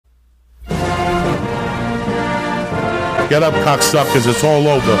Get up, cocksuckers. It's all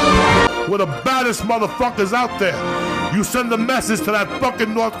over. We're the baddest motherfuckers out there. You send a message to that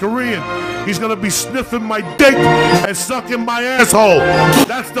fucking North Korean. He's gonna be sniffing my dick and sucking my asshole.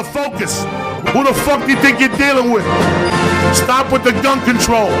 That's the focus. Who the fuck do you think you're dealing with? Stop with the gun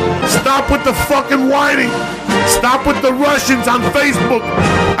control. Stop with the fucking whining. Stop with the Russians on Facebook.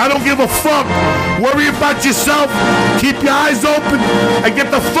 I don't give a fuck. Worry about yourself. Keep your eyes open and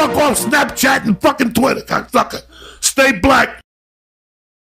get the fuck off Snapchat and fucking Twitter, cocksucker. Stay black.